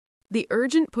The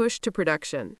urgent push to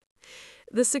production.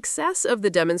 The success of the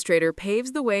demonstrator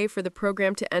paves the way for the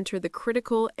program to enter the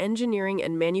critical engineering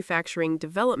and manufacturing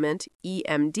development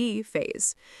 (EMD)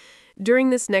 phase. During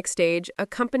this next stage, a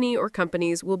company or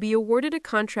companies will be awarded a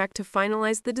contract to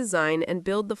finalize the design and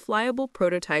build the flyable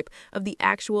prototype of the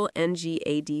actual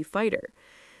NGAD fighter.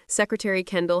 Secretary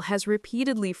Kendall has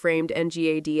repeatedly framed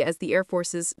NGAD as the Air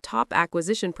Force's top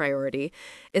acquisition priority,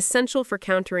 essential for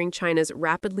countering China's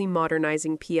rapidly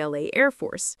modernizing PLA Air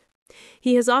Force.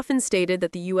 He has often stated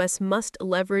that the U.S. must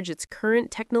leverage its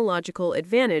current technological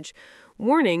advantage,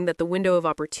 warning that the window of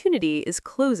opportunity is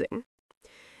closing.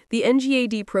 The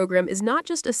NGAD program is not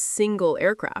just a single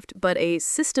aircraft, but a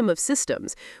system of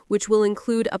systems, which will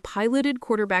include a piloted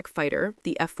quarterback fighter,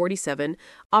 the F-47,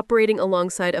 operating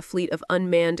alongside a fleet of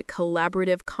unmanned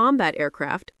collaborative combat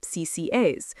aircraft,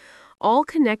 CCAs, all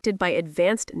connected by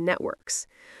advanced networks.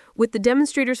 With the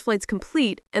demonstrator's flights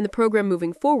complete and the program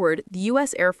moving forward, the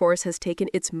U.S. Air Force has taken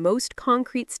its most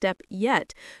concrete step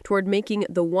yet toward making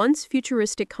the once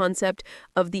futuristic concept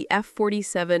of the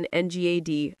F-47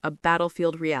 NGAD a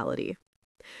battlefield reality.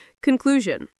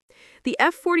 Conclusion. The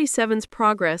F-47's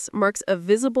progress marks a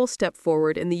visible step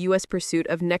forward in the U.S. pursuit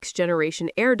of next-generation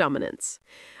air dominance.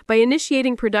 By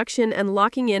initiating production and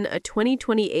locking in a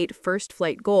 2028 first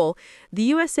flight goal,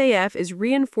 the USAF is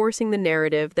reinforcing the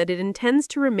narrative that it intends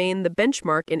to remain the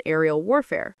benchmark in aerial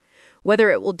warfare. Whether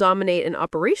it will dominate in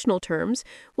operational terms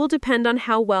will depend on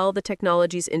how well the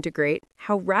technologies integrate,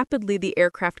 how rapidly the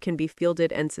aircraft can be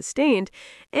fielded and sustained,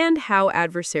 and how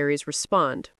adversaries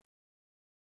respond.